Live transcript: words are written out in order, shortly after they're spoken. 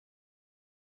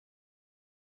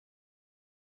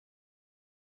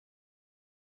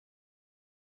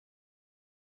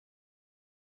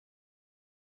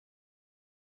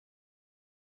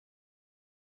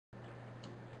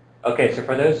Okay, so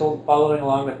for those following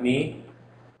along with me,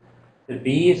 the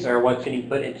B's are what's getting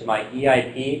put into my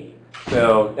EIP.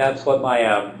 So that's what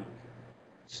my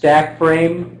stack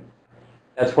frame.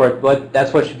 That's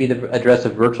what should be the address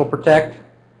of virtual protect.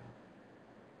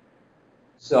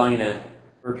 So I'm going to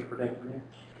virtual protect from here.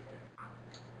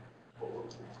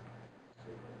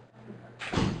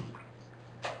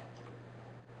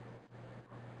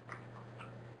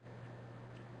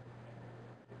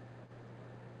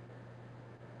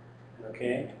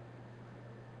 Okay.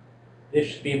 This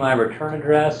should be my return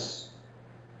address.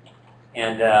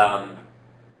 And the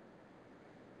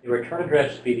return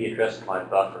address should be the address of my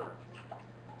buffer,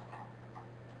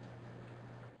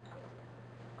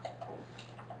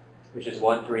 which is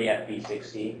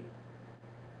 13FP6C.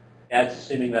 That's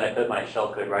assuming that I put my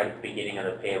shellcode right at the beginning of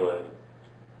the payload.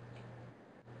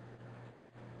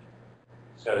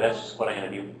 So that's just what I'm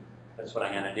going to do. That's what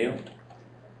I'm going to do.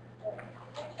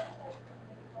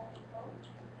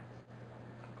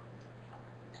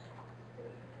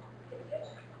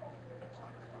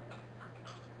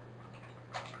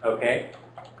 Okay.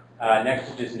 Next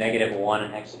is just -1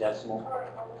 in hexadecimal.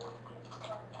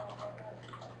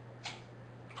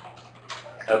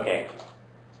 Okay.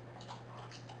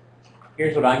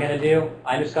 Here's what I'm going to do.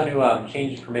 I'm just going to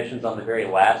change the permissions on the very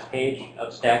last page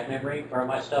of stack memory where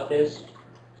my stuff is.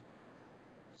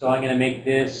 So I'm going to make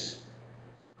this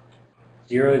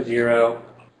 00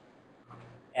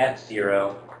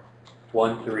 F0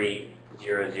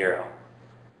 1300.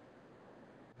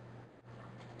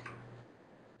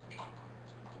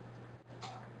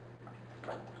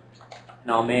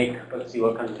 And I'll make, let's see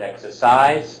what comes next. The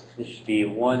size, this should be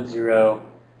 10.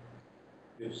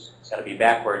 Oops, it's got to be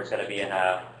backwards. It's got to be in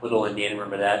a little Indian.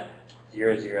 Remember that?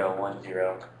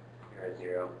 0010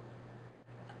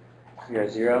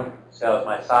 00. So it's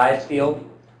my size field.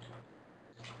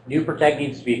 New protect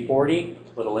needs to be 40.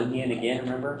 Little Indian again,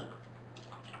 remember?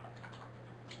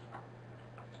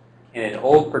 And an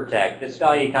old protect. This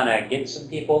value kind of gets some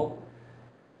people.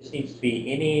 This needs to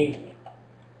be any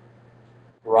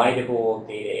writable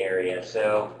data area.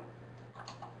 So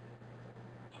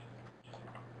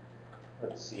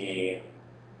let's see.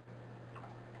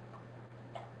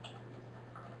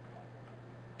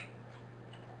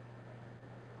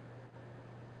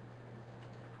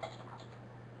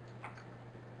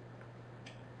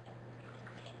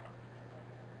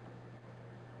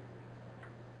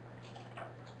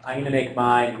 I'm going to make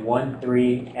mine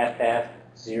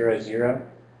 13FF00.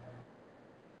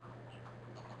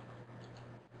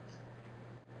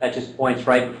 That just points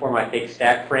right before my fake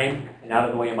stack frame and out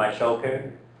of the way of my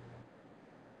shellcode.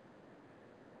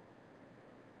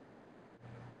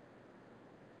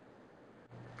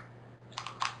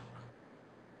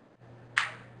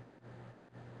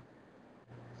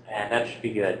 And that should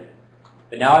be good.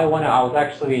 But now I'll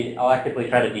actively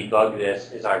try to debug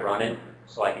this as I run it,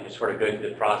 so I can just sort of go through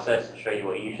the process and show you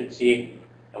what you should see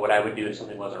and what I would do if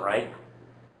something wasn't right.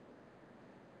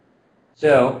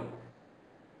 So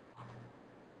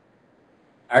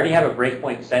I already have a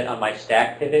breakpoint set on my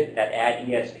stack pivot at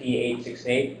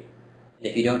 @ESP868. And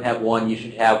if you don't have one, you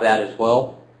should have that as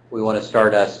well. We want to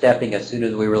start stepping as soon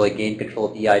as we really gain control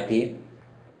of the EIP.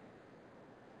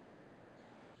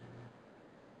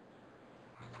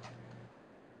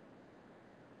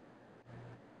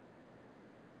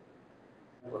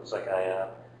 Looks like I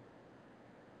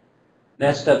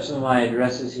messed up some of my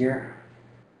addresses here.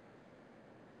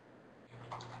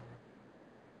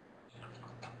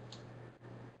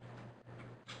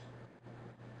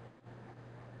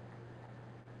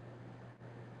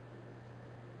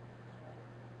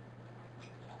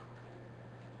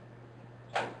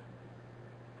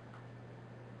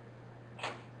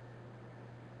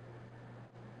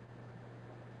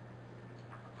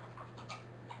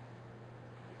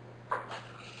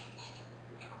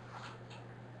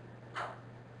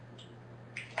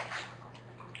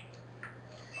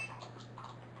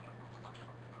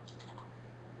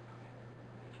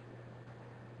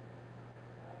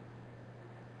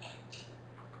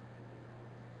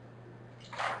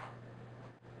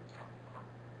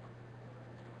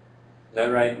 Is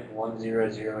that right?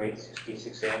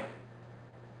 10086068.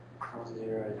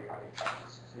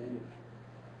 10086068.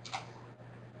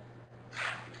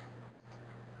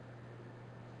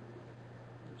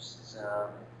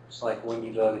 It's like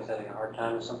WinDbug is having a hard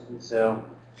time or something. So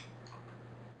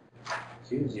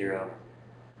 20.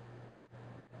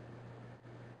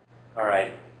 All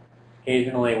right.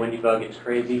 Occasionally WinDbug gets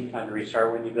crazy. Time to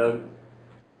restart WinDbug.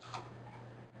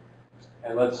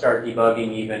 And let's start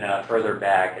debugging even further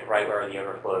back at right where the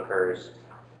overflow occurs.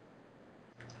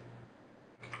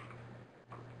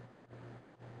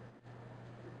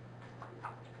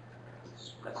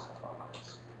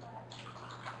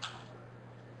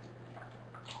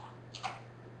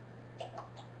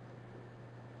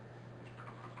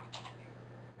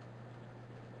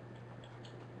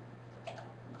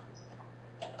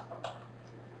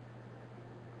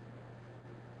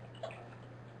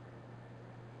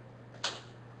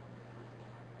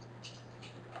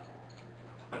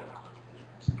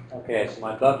 Okay, so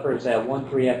my buffer is at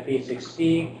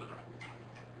 13FP6C.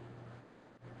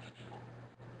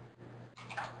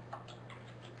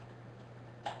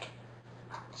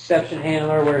 Exception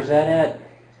handler, where's that at?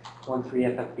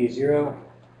 13FFP0.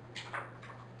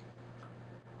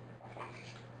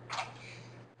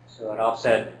 So an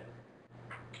offset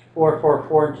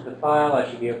 444 into the file. I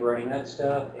should be overwriting that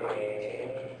stuff.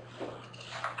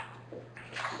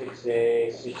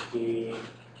 6A 60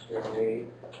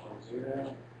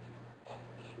 0810.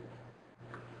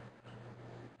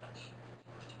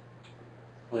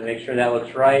 Want to make sure that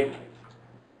looks right.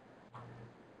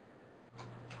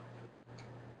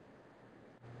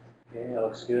 Okay, that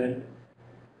looks good.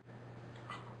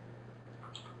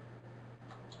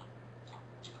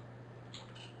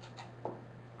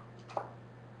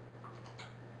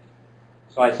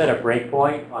 So I set a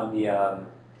breakpoint on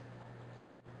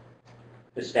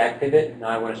the stack pivot. Now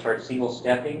I want to start single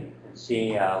stepping and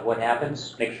see what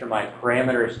happens. Make sure my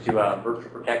parameters to virtual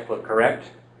protect look correct.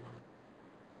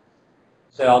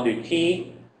 So I'll do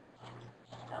T.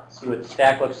 See what the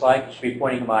stack looks like. It should be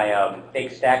pointing to my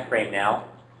fake stack frame now.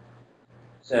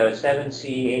 So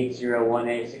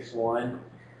 7C801A61.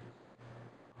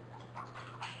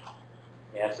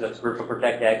 Yeah, so that's virtual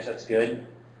protect X. That's good.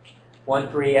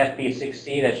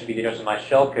 13FP6C. That should be just my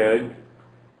shell code,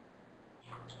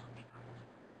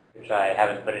 which I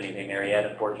haven't put anything there yet,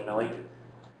 unfortunately.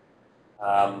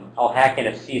 I'll hack in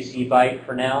a CC byte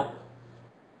for now.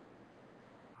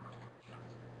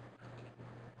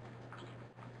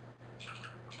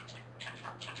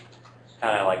 Just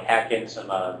kind of like hack in some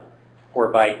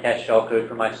 4-byte test shell code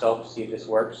for myself to see if this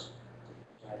works.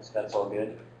 That's all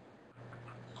good.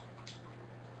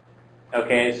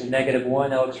 Okay, this is -1.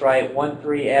 That looks right.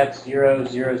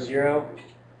 13F000.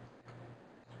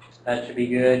 That should be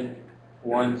good.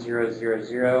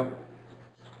 1000.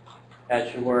 That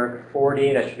should work.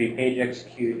 40. That should be page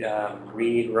execute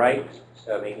read write.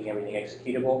 So making everything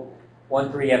executable.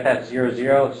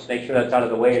 13FF00. Just make sure that's out of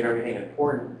the way of everything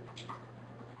important,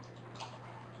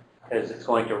 because it's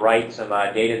going to write some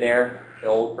data there, the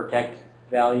old protect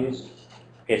values.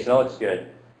 Okay, so that looks good.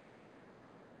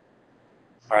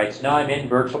 All right, so now I'm in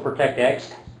virtual protect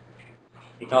X.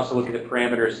 You can also look at the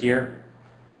parameters here.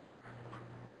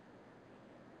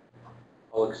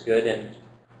 All looks good. And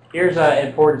here's an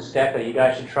important step that you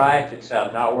guys should try if it's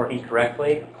not working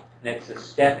correctly. And it's the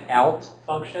step out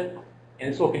function. And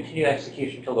this will continue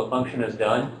execution until the function is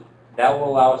done. That will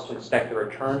allow us to inspect the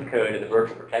return code of the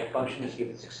virtual protect function to see if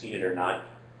it succeeded or not.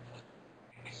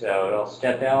 So it'll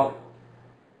step out.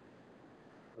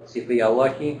 Let's see if we got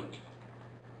lucky.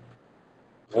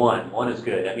 1 is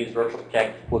good. That means virtual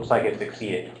protect looks like it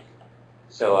succeeded.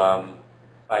 So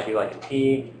if I do like a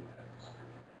T,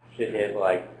 should hit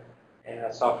like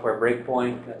software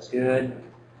breakpoint. That's good.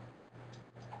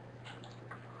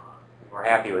 We're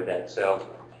happy with that. So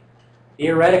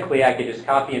theoretically, I could just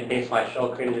copy and paste my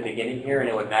shell code at the beginning here, and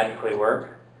it would magically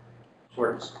work. It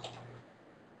works.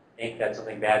 I think that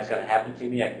something bad's going to happen to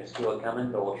me. I can just feel it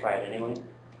coming, but we'll try it anyway.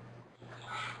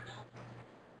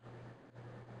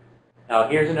 Now,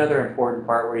 here's another important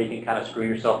part where you can kind of screw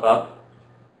yourself up.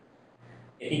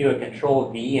 If you do a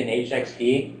Control-V in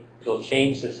HXD, it'll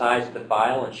change the size of the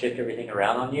file and shift everything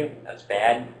around on you. That's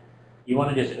bad. You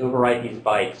want to just overwrite these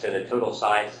bytes so the total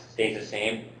size stays the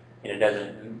same and it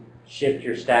doesn't shift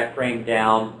your stack frame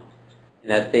down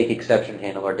and that fake exception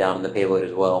handler down in the payload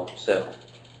as well. So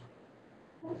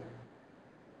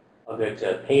I'll go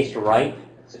to paste write.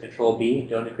 That's a Control-B.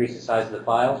 Don't increase the size of the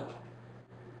file.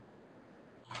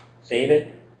 Save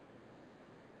it.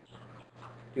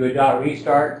 Do a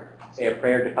 .restart. Say a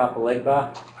prayer to Papa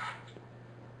Legba.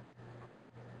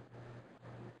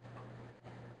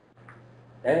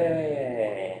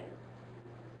 Hey.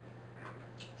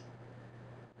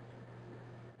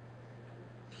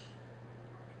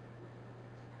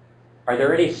 Are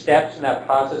there any steps in that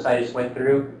process I just went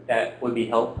through that would be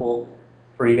helpful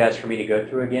for you guys for me to go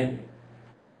through again?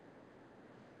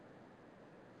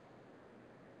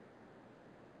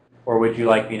 Or would you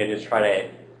like me to just try to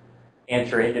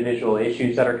answer individual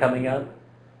issues that are coming up?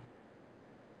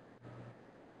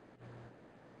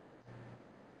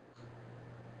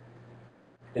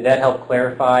 Did that help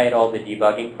clarify at all the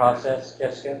debugging process,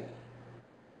 Jessica?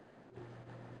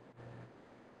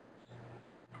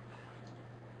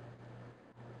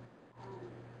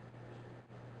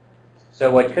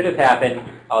 So what could have happened,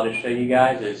 I'll just show you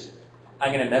guys, is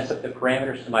I'm going to mess up the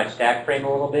parameters to my stack frame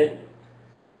a little bit.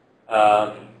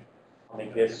 I'll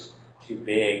make this too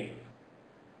big.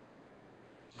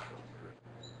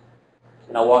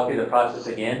 And I'll walk through the process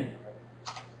again.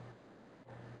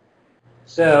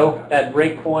 So that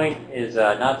breakpoint is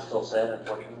not still set,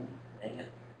 unfortunately. Dang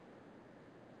it.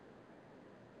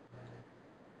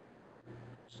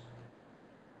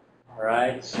 All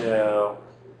right, so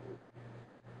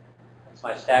that's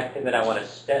my stack pivot. I want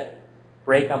to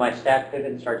break on my stack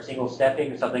pivot and start single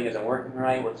stepping. If something isn't working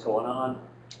right, what's going on?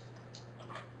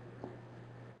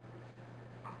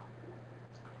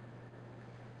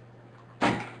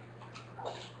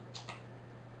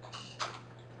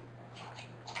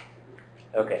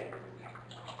 Okay.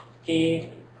 P,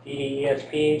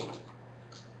 ESP.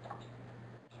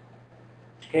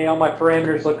 Okay, all my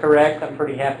parameters look correct. I'm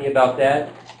pretty happy about that.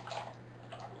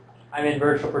 I'm in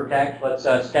virtual protect. Let's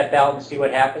step out and see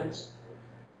what happens.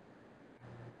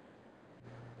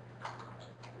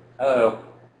 Uh-oh.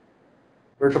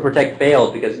 Virtual protect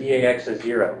failed because EAX is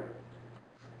 0.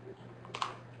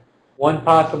 One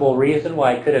possible reason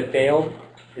why it could have failed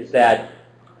is that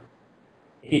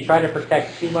if you try to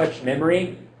protect too much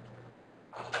memory,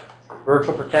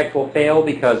 virtual protect will fail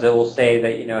because it will say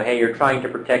that, hey, you're trying to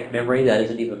protect memory that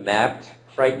isn't even mapped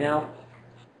right now.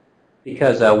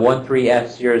 Because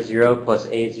 13F00 plus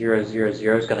A000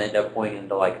 is going to end up pointing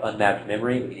to like unmapped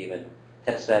memory. We can even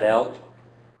test that out.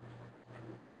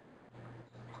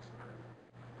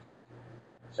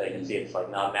 So you can see it's like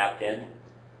not mapped in.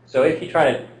 So if you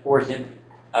try to force in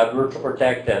virtual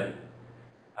protect and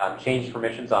change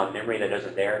permissions on memory that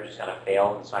isn't there, it's just going to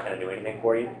fail. It's not going to do anything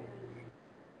for you.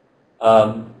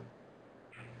 So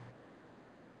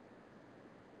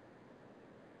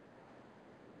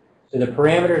the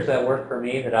parameters that work for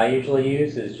me that I usually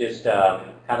use is just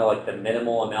kind of like the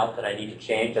minimal amount that I need to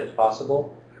change that's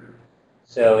possible.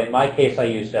 So in my case, I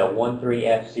used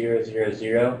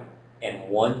 13F000 and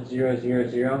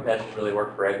 1000. That should really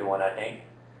work for everyone, I think.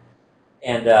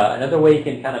 And another way you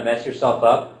can kind of mess yourself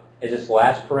up is this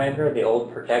last parameter, the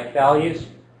old protect values.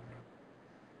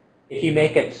 If you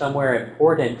make it somewhere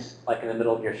important, like in the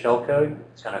middle of your shellcode,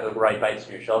 it's going to override bytes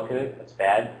in your shellcode. That's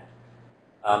bad.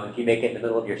 If you make it in the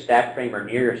middle of your stack frame or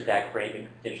near your stack frame, you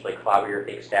can potentially clobber your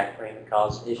big stack frame and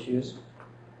cause issues.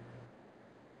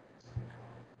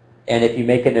 And if you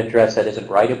make an address that isn't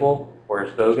writable or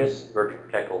is bogus, virtual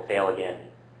protect will fail again.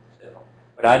 So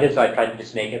what I did is I tried to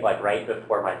just make it like right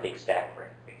before my big stack frame,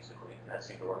 basically. And that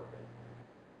seemed to work good.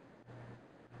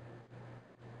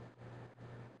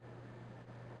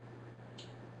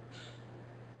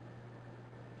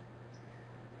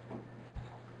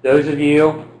 Those of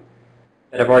you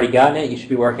that have already gotten it, you should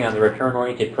be working on the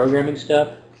return-oriented programming stuff.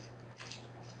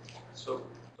 So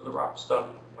for the ROP stuff,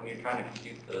 when you're trying to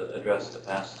compute the address to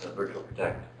pass to virtual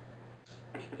protect,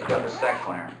 you've got the stack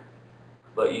pointer,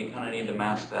 but you kind of need to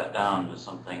mask that down to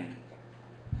something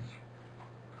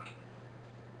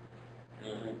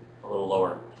a little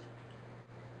lower.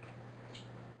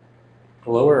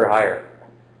 Lower or higher?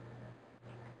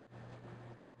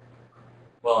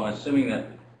 Well, I'm assuming that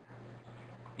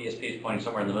ESP is pointing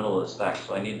somewhere in the middle of the stack,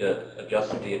 so I need to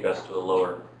adjust the address to a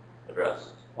lower address.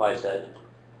 Why is that?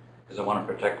 Because I want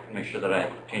to make sure that I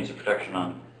change the protection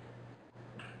on.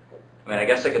 I mean, I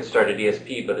guess I could start at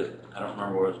ESP, but I don't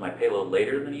remember, was my payload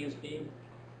later than ESP?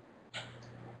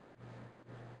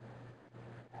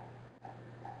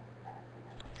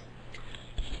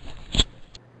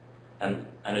 And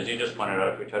as you just pointed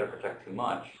out, if we try to protect too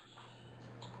much,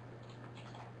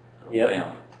 it'll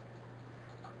fail.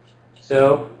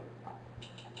 So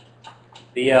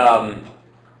the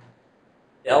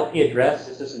LP address,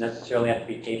 this doesn't necessarily have to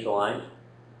be page aligned.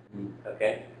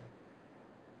 Okay.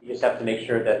 You just have to make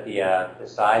sure that the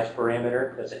size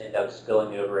parameter doesn't end up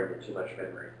spilling over into too much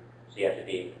memory. So you have to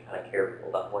be kind of careful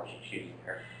about what you choose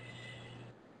there.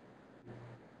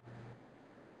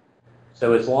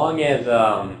 So as long as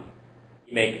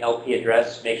you make LP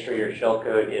address, make sure your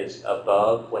shellcode is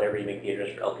above whatever you make the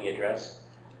address for LP address,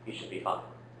 you should be fine.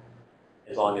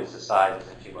 As long as the size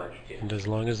isn't too much, too. And as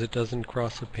long as it doesn't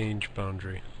cross a page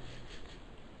boundary.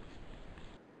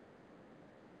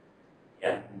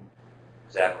 Yeah,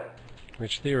 exactly.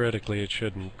 Which theoretically it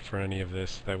shouldn't for any of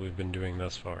this that we've been doing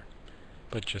thus far,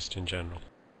 but just in general.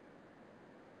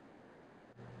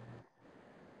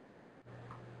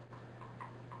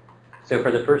 So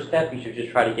for the first step, you should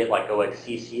just try to get like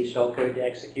OXCC shellcode to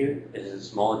execute. This is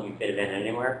small and you can fit it in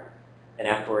anywhere. And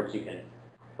afterwards you can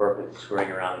work with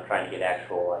screwing around and trying to get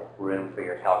actual like room for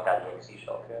your calc.exe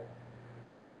shellcode.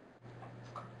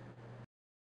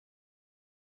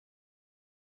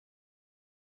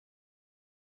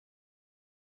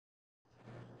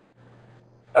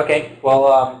 Okay,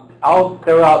 well, I'll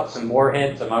throw out some more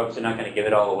hints. I'm obviously not going to give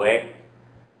it all away.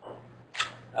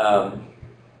 Well,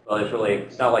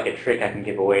 it's not like a trick I can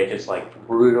give away. It's just like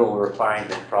brutal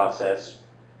refinement process.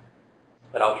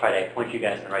 but I'll try to point you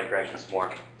guys in the right direction some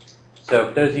more. So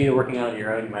for those of you working on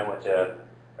your own, you might want to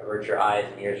avert your eyes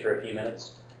and ears for a few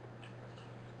minutes.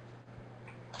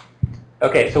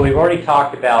 Okay, so we've already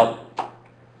talked about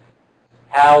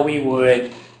how we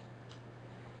would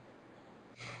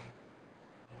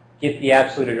get the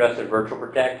absolute address of virtual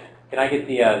protect. Can I get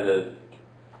the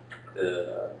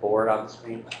board on the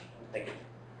screen? Thank you.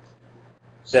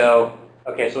 So,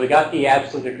 okay, so we got the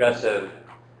absolute address of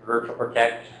virtual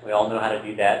protect. We all know how to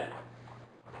do that.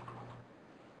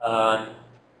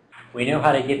 We know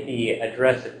how to get the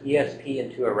address of ESP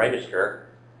into a register.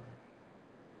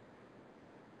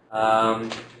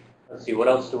 Let's see, what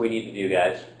else do we need to do,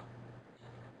 guys?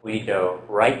 We need to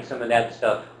write some of that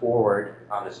stuff forward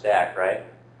on the stack, right?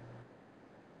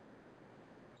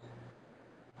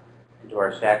 Into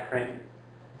our stack frame.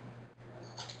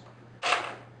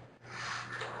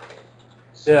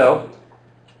 So,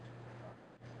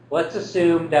 let's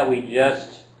assume that we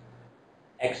just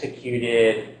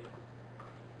executed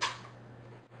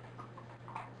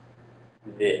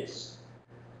this.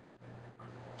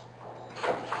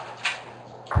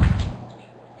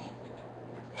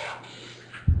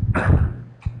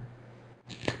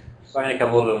 So I'm going to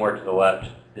come a little bit more to the left,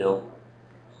 Bill.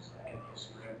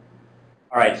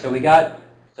 All right, so we got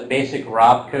some basic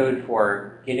ROP code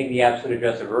for getting the absolute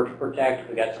address of virtual protect.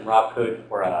 We got some ROP code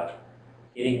for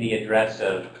getting the address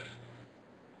of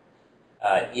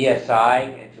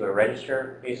ESI into a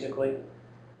register, basically.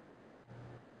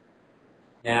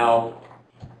 Now,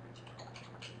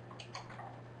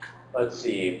 let's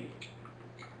see.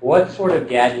 What sort of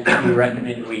gadgets do you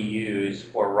recommend we use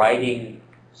for writing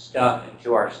stuff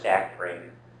into our stack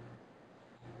frame?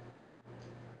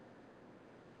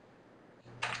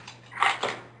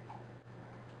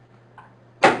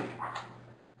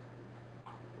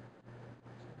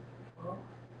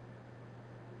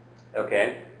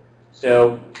 Okay,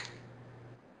 so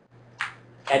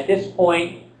at this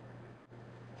point,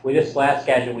 with this last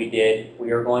gadget we did,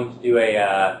 we are going to do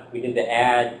we did the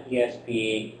add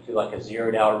ESP to like a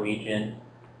zeroed out region.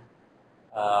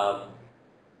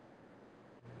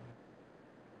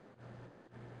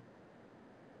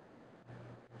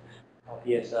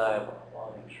 PSI,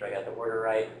 well, make sure I got the order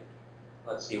right.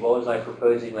 Let's see, what was I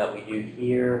proposing that we do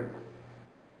here?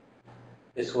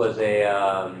 This was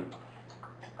a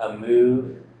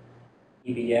move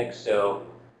EBX, so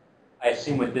I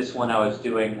assume with this one I was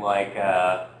doing like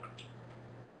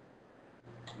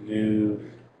move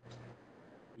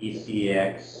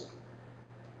ECX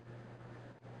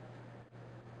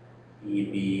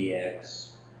EBX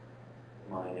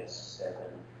minus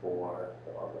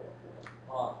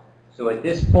 7.4. So at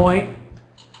this point,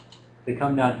 if we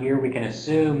come down here, we can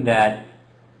assume that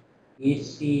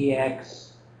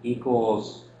ECX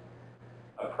equals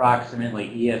approximately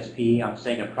ESP. I'm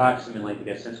saying approximately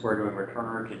because since we're doing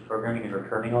return-oriented programming and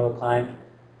returning all the time,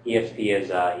 ESP is,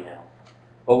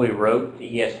 what we wrote to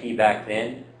ESP back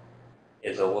then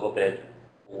is a little bit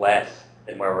less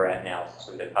than where we're at now, since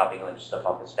we've been copying a bunch of stuff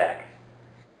off the stack.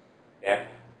 Okay?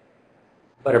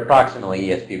 But approximately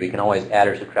ESP, we can always add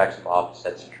or subtract some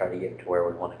offsets to try to get to where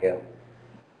we want to go.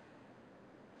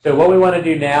 So what we want to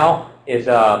do now is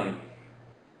try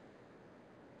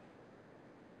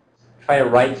to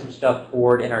write some stuff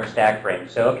forward in our stack frame.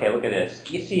 So, okay, look at this.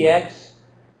 ECX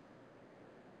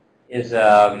is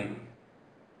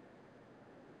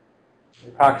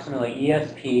approximately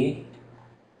ESP.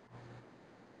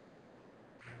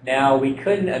 Now, we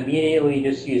couldn't immediately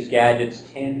just use gadgets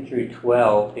 10 through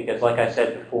 12 because, like I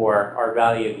said before, our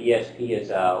value of ESP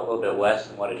is a little bit less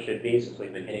than what it should be since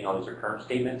we've been hitting all these return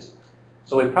statements.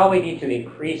 So we probably need to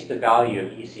increase the value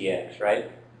of ECX, right?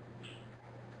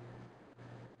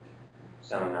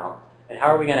 Some amount. And how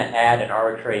are we going to add an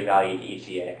arbitrary value to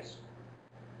ECX?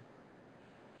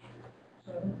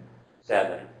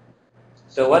 7.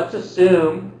 So let's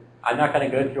assume, I'm not going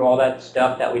to go through all that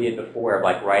stuff that we did before, of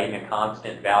like writing a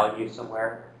constant value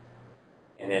somewhere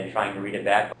and then trying to read it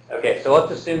back. Okay, so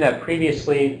let's assume that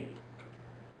previously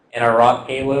in our ROP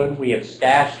payload, we have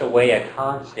stashed away a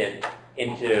constant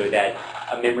into that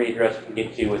a memory address we can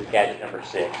get to with gadget number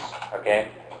 6. Okay?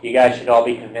 You guys should all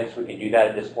be convinced we can do that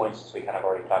at this point since we kind of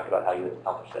already talked about how you would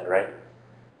accomplish that, right?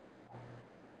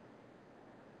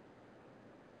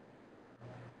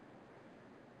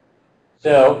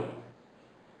 So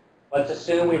let's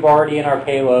assume we've already in our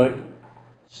payload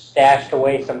stashed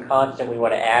away some constant we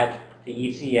want to add to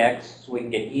ECX so we can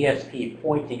get ESP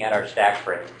pointing at our stack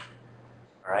frame.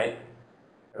 All right?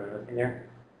 Everyone looking there?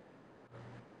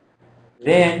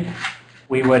 Then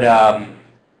we would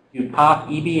do pop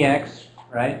EBX,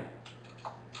 right?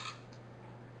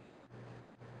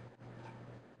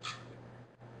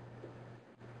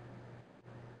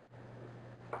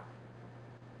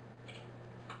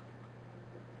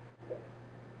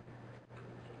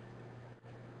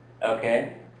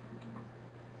 Okay.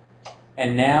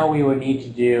 And now we would need to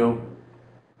do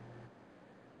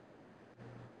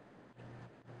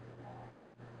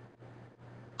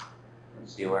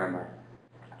let's see, where am I?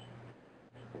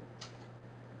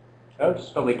 Oops,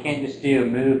 but we can't just do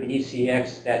move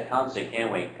ECX that constant,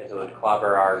 can we? Because it would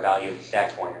clobber our value of the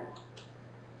stack pointer.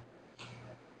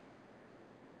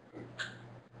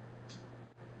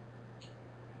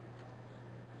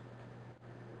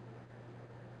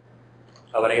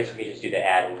 Oh, but I guess we could just do the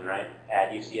add one, right?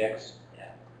 Add UCX.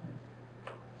 Yeah.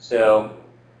 So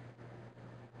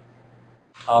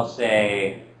I'll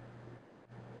say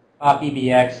pop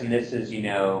EBX, and this is, you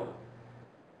know,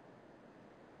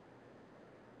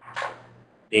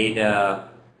 data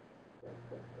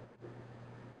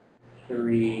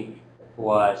 3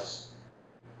 plus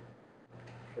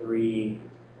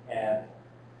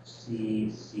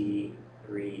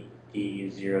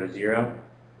 3FCC3D00.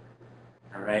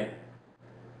 All right.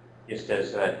 Just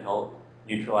as that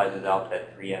neutralizes out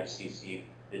that 3FCC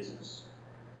business.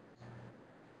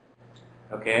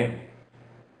 Okay.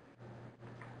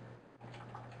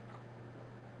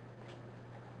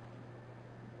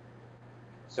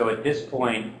 So at this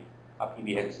point,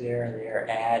 PBX there,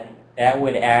 add, that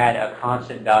would add a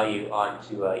constant value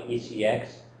onto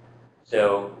ECX.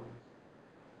 So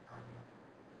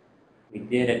we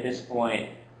did at this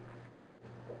point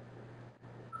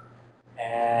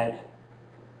add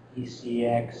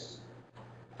ECX,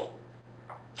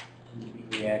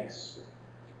 EBX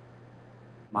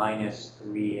minus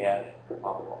 3F, blah,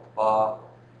 blah, blah.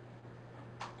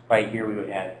 Right here we would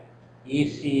have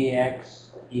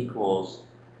ECX equals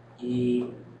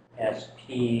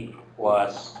ESP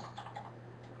plus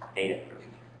data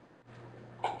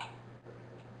 3.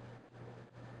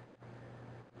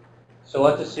 So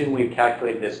let's assume we've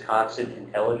calculated this constant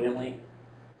intelligently,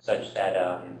 such that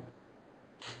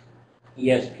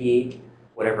ESP,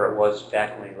 whatever it was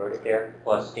back when we wrote it there,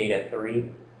 plus data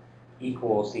 3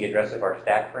 equals the address of our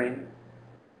stack frame,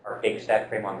 our fake stack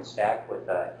frame on the stack with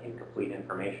incomplete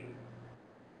information.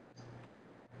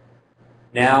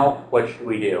 Now, what should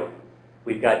we do?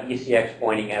 We've got ECX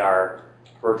pointing at our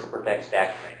virtual protect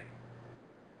stack frame.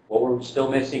 What we're still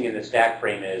missing in the stack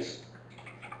frame is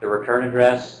the return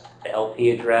address, the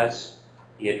LP address,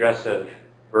 the address of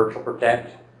virtual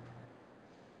protect.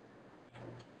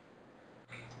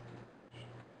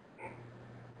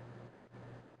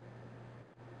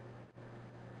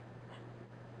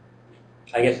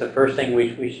 I guess the first thing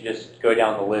we should just go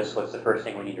down the list. What's the first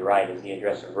thing we need to write is the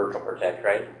address of virtual protect,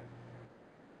 right?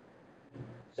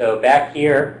 So back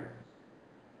here,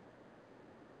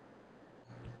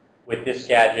 with this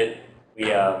gadget, we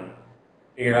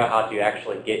figured out how to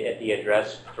actually get at the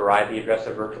address, derive the address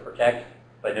of virtual protect,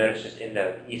 but notice just in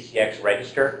the ECX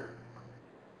register.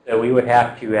 So we would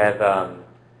have to have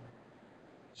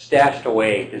stashed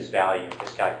away this value,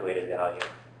 this calculated value,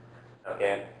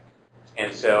 okay?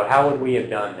 And so how would we have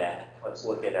done that? Let's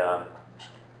look at,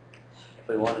 if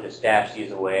we wanted to stash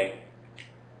these away,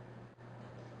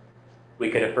 we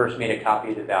could have first made a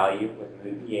copy of the value with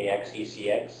move EAX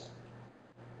ECX.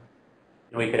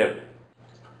 And we could have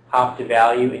popped the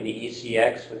value into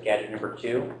ECX with gadget number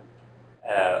 2,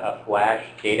 a flash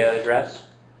data address.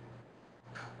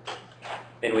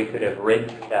 Then we could have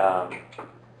written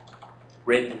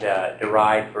the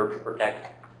derived virtual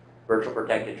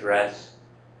protect address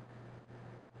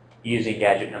using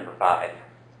gadget number 5.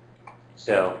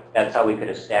 So that's how we could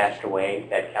have stashed away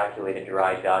that calculated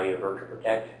derived value of virtual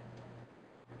protect.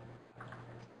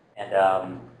 And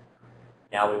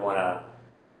now we want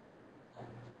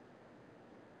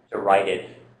to write it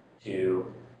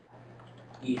to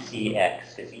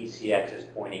ECX, because ECX is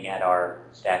pointing at our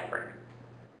stack frame.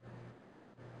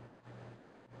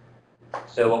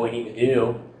 So what we need to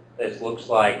do is, looks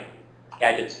like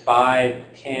gadgets 5,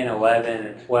 10, 11,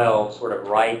 and 12 sort of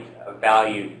write a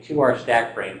value to our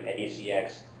stack frame at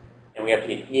ECX, and we have to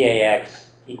get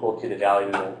EAX equal to the value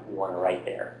we want to write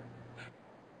there.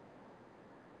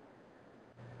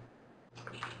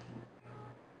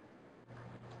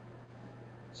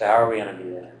 So how are we going to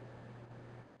do that?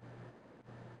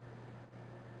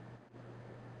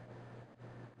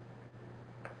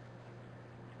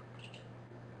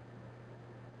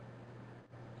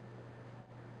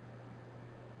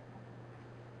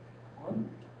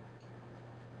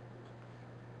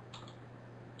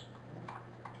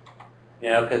 You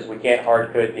know, because we can't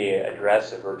hard code the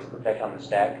address of virtual protect on the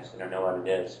stack because we don't know what it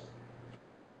is.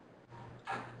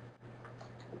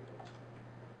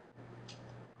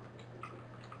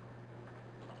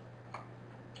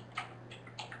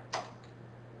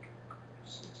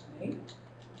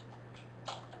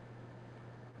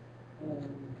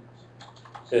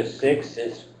 So 6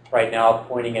 is right now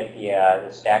pointing at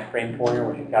the stack frame pointer,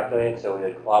 which we calculated, so we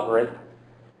would clobber it.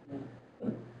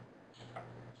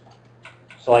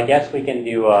 So I guess we can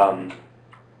do,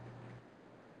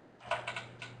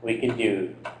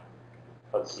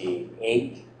 let's see,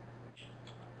 8,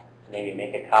 maybe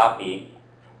make a copy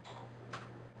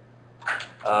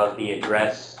of the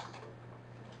address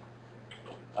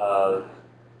of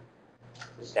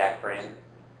the stack frame.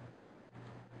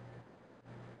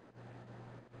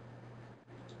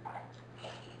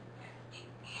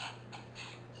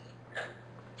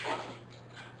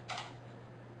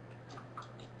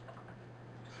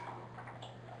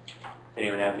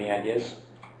 Anyone have any ideas?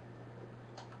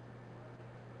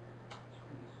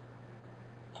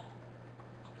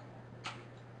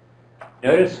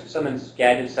 Notice some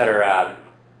gadgets that are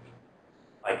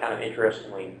like kind of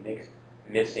interestingly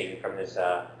missing from this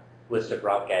list of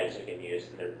ROP gadgets we can use,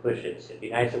 and they're pushes. It'd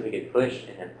be nice if we could push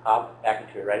and then pop back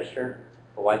into a register,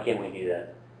 but why can't we do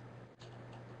that?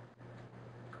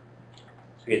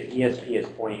 So because ESP is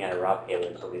pointing at a ROP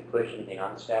payload, so if we push anything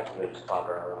on the stack, we would just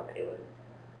clobber our ROP payload.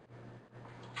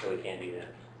 So we can't do that.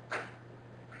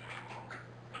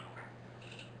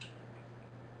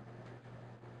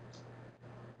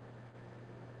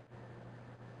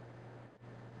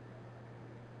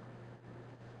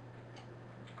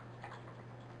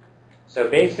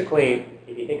 So basically,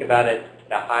 if you think about it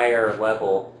at a higher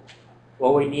level,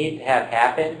 what we need to have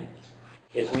happen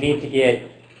is we need to get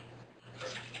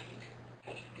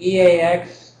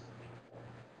EAX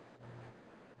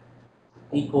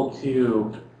equal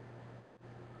to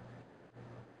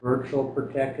virtual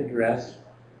protect address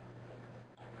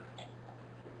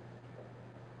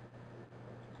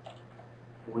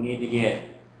we need to get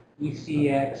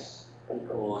ECX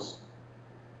equals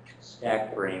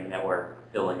stack frame that we're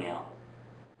filling out.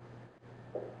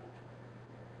 So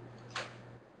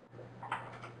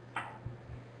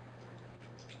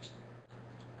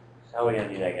how are we going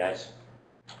to do that, guys?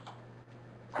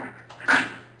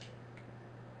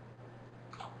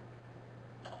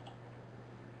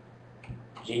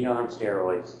 Gino on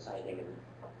steroids, that's how you think of it.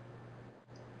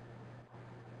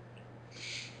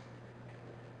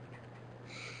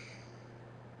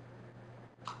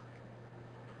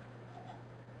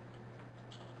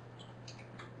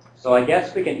 So I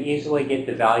guess we can easily get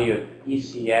the value of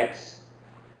ECX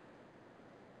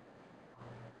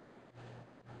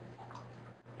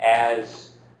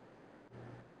as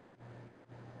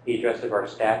the address of our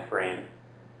stack frame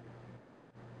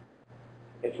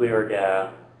if we were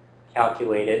to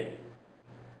calculate it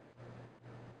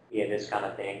via this kind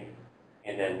of thing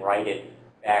and then write it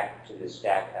back to the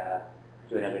stack,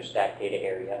 to another stack data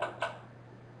area.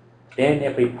 Then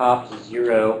if we popped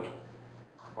 0,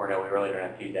 or no, we really don't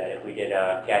have to do that. If we did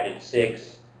gadget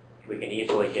 6, we can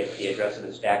easily get the address of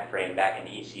the stack frame back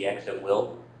into ECX at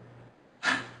will.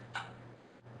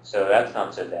 So that's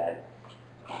not so bad.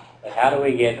 But how do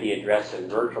we get the address of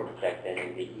virtual protect then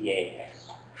into EAX?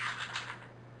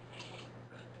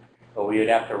 Well, we would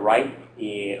have to write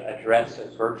the address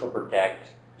of virtual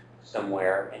protect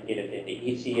somewhere and get it into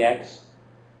ECX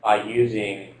by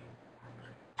using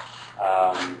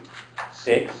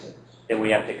 6. Then we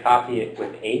have to copy it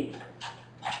with 8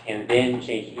 and then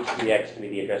change ECX to be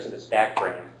the address of the stack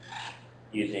frame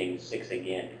using 6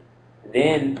 again.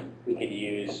 Then we could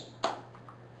use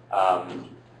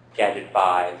gadget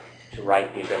 5 to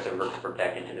write the address of virtual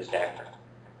protect into the stack frame.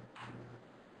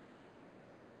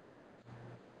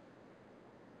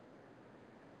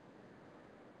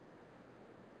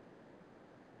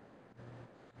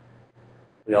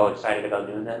 We all excited about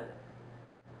doing that?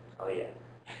 Oh yeah.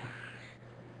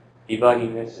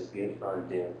 Debugging this is good fun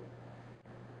to do.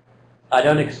 I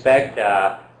don't expect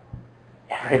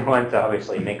everyone to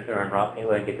obviously make their own ROP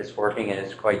payload and get this working, and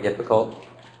it's quite difficult.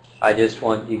 I just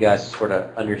want you guys to sort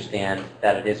of understand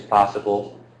that it is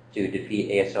possible to defeat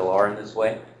ASLR in this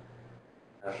way,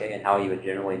 okay, and how you would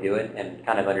generally do it, and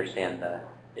kind of understand the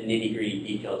nitty-gritty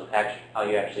details of how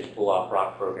you actually pull off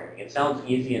ROP programming. It sounds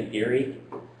easy in theory,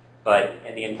 but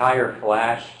in the entire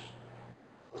Flash,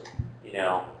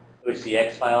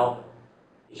 OCX file,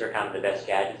 these are kind of the best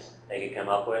gadgets they could come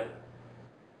up with.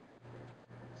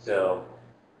 So,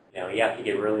 you have to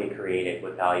get really creative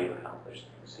with how you accomplish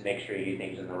things. And make sure you do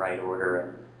things in the right order,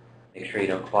 and make sure you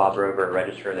don't clobber over a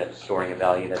register that's storing a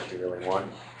value that you really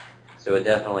want. So it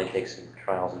definitely takes some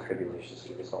trials and tribulations to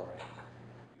get this all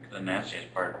right. The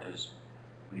nastiest part is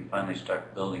when you finally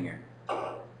start building your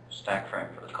stack frame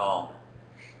for the call,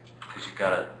 because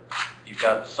you've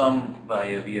got some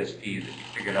value of ESP that you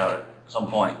figured out at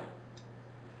some point,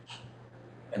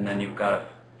 and then you've got to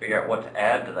figure out what to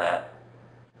add to that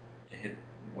to hit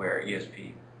where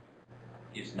ESP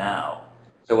use now.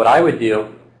 So what I would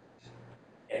do,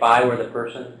 if I were the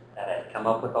person that had come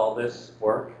up with all this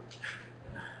work,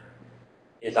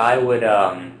 is I would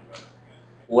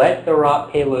let the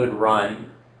ROP payload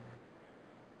run,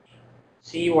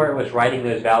 see where it was writing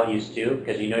those values to,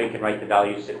 because you know you can write the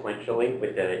values sequentially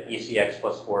with the ECX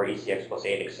plus 4, ECX plus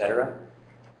 8, etc.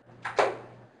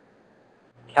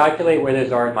 Calculate where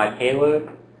those are in my payload,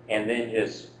 and then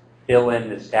just fill in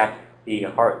the stack, the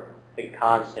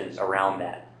constants around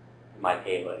that in my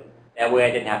payload. That way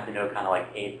I didn't have to know kind of like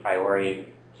a priori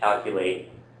calculate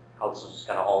how this is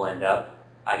going to all end up.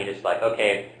 I can just like,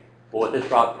 okay, well with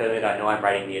this ROP code, I know I'm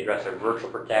writing the address of virtual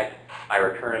protect, my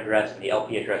return address, and the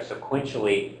LP address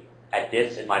sequentially at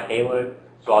this in my payload,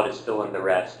 so I'll just fill in the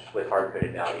rest with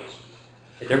hard-coded values.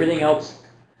 If everything else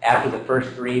after the first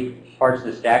 3 parts of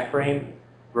the stack frame,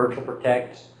 virtual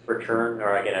protect, return,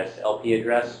 or I get an LP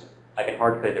address, I can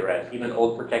hard-code the rest. Even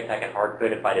old protect I can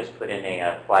hard-code if I just put in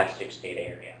a flash 6 data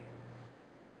area.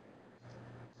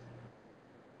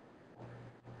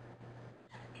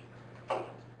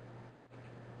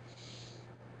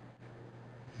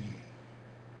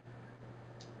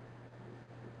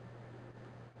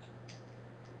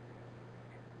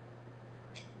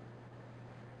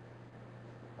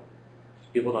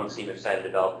 People don't seem excited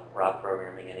about ROP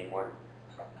programming anymore.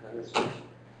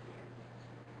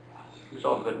 It's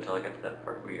all good until I get to that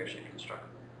part where you actually construct.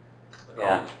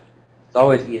 Yeah, it's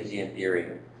always easy in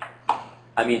theory.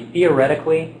 I mean,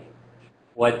 theoretically,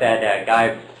 what that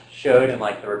guy showed in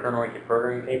like the return-oriented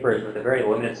programming paper is with a very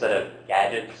limited set of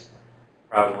gadgets,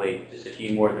 probably just a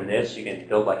few more than this, you can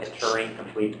build like a Turing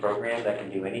complete program that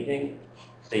can do anything.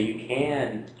 So you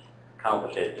can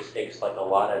accomplish it. It just takes like a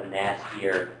lot of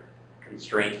nastier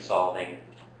constraint solving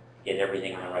to get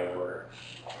everything in the right order.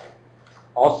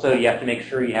 Also, you have to make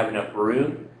sure you have enough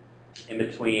room in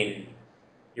between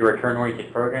your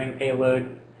return-oriented programming payload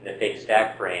and the fake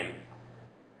stack frame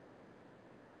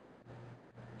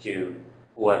to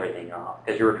pull everything off.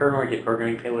 Because your return-oriented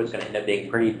programming payload is going to end up being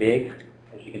pretty big.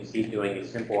 As you can see, doing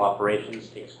these simple operations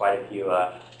takes quite a few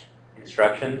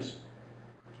instructions.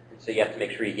 And so you have to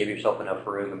make sure you give yourself enough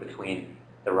room in between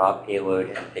the ROP payload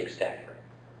and the fake stack frame.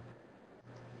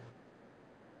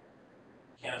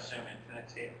 Can't assume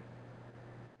infinity.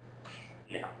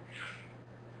 No.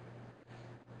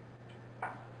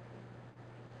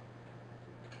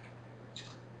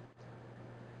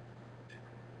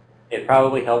 It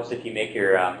probably helps if you make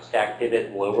your stack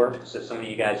pivot lower. So some of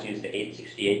you guys use the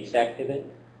 868 stack pivot,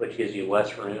 which gives you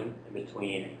less room in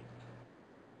between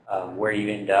where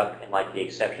you end up in like the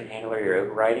exception handler you're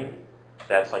overriding. So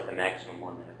that's like the maximum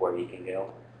limit of where you can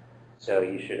go. So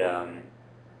you should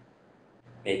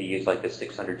maybe use like the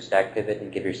 600 stack pivot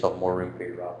and give yourself more room for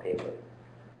your raw payload.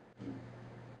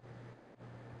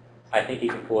 I think you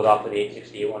can pull it off with the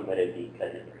 868 one, but it'd be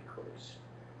cutting it pretty close.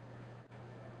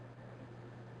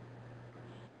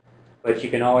 But you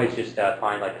can always just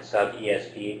find like a sub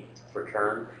ESP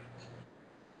return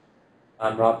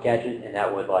on ROP gadget, and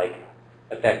that would like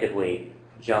effectively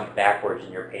jump backwards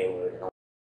in your payload.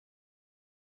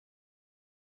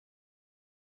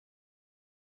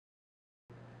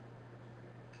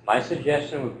 My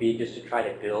suggestion would be just to try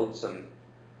to build some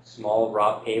small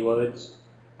ROP payloads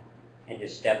and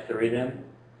just step through them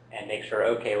and make sure,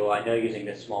 okay, well, I know using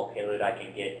this small payload I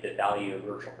can get the value of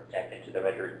virtual protect into the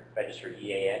registered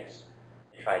EAX.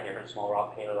 And try a different small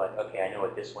ROP payload, like, okay, I know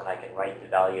with this one I can write the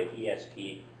value of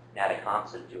ESP and add a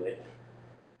constant to it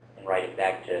and write it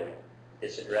back to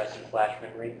this address in flash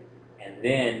memory. And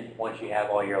then once you have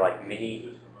all your like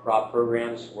mini ROP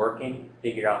programs working,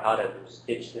 figure out how to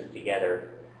stitch them together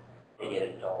to get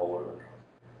it to all work.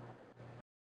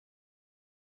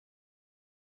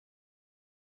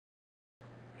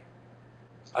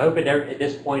 I hope at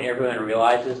this point everyone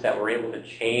realizes that we're able to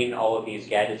chain all of these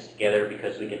gadgets together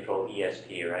because we control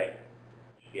ESP, right?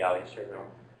 Should be obvious to everyone.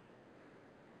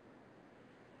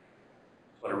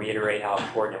 I want to reiterate how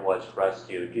important it was for us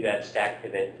to do that stack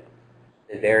pivot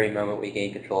the very moment we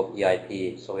gain control of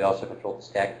EIP. So we also control the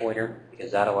stack pointer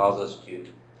because that allows us to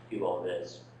do all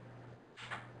this.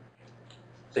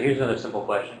 So here's another simple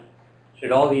question.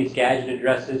 Should all these gadget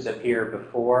addresses appear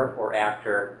before or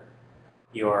after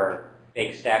your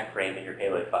fake stack frame in your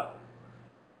payload file?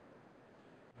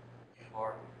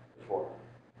 Before.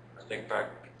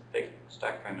 Fake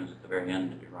stack frame is at the very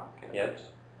end of your ROP. Yep.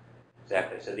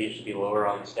 Exactly. So these should be lower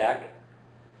on the stack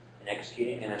and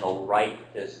executing, and then they'll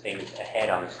write those things ahead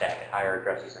on the stack at higher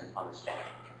addresses on the stack.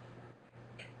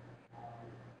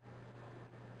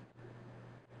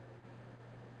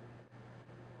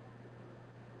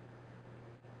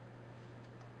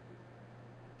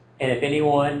 And if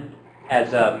anyone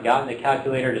has gotten the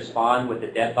calculator to spawn with the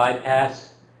debt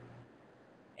bypass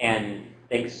and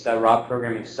thinks raw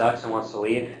programming sucks and wants to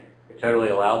leave, you're totally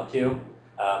allowed to,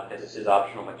 because this is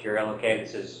optional material. Okay,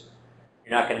 this is,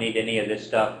 you're not going to need any of this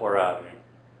stuff for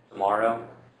tomorrow.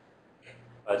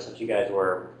 But since you guys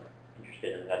were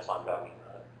interested in it, that's what I'm talking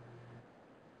about.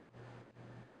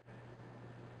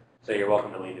 So you're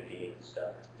welcome to leave the feed and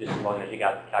stuff, just as long as you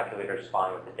got the calculator to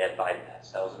spawn with the debt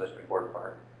bypass. That was the most important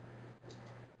part.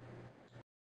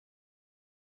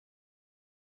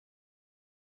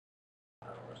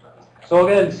 So I'll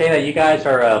go ahead and say that you guys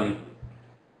are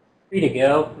free to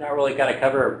go. Not really got to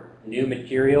cover new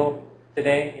material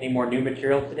today, any more new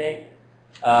material today.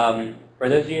 For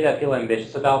those of you that feel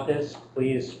ambitious about this,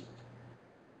 please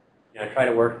try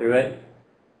to work through it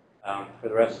for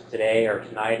the rest of today or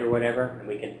tonight or whatever, and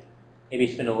we can maybe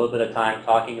spend a little bit of time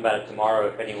talking about it tomorrow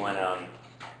if anyone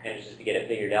manages to get it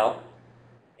figured out.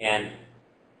 And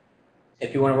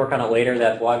if you want to work on it later,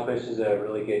 that blog post is a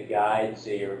really good guide,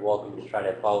 so you're welcome to try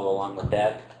to follow along with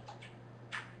that.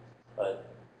 But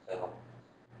so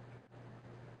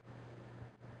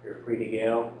you're free to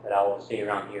go, but I will stay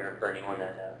around here for anyone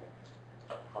that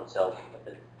wants help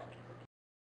with it.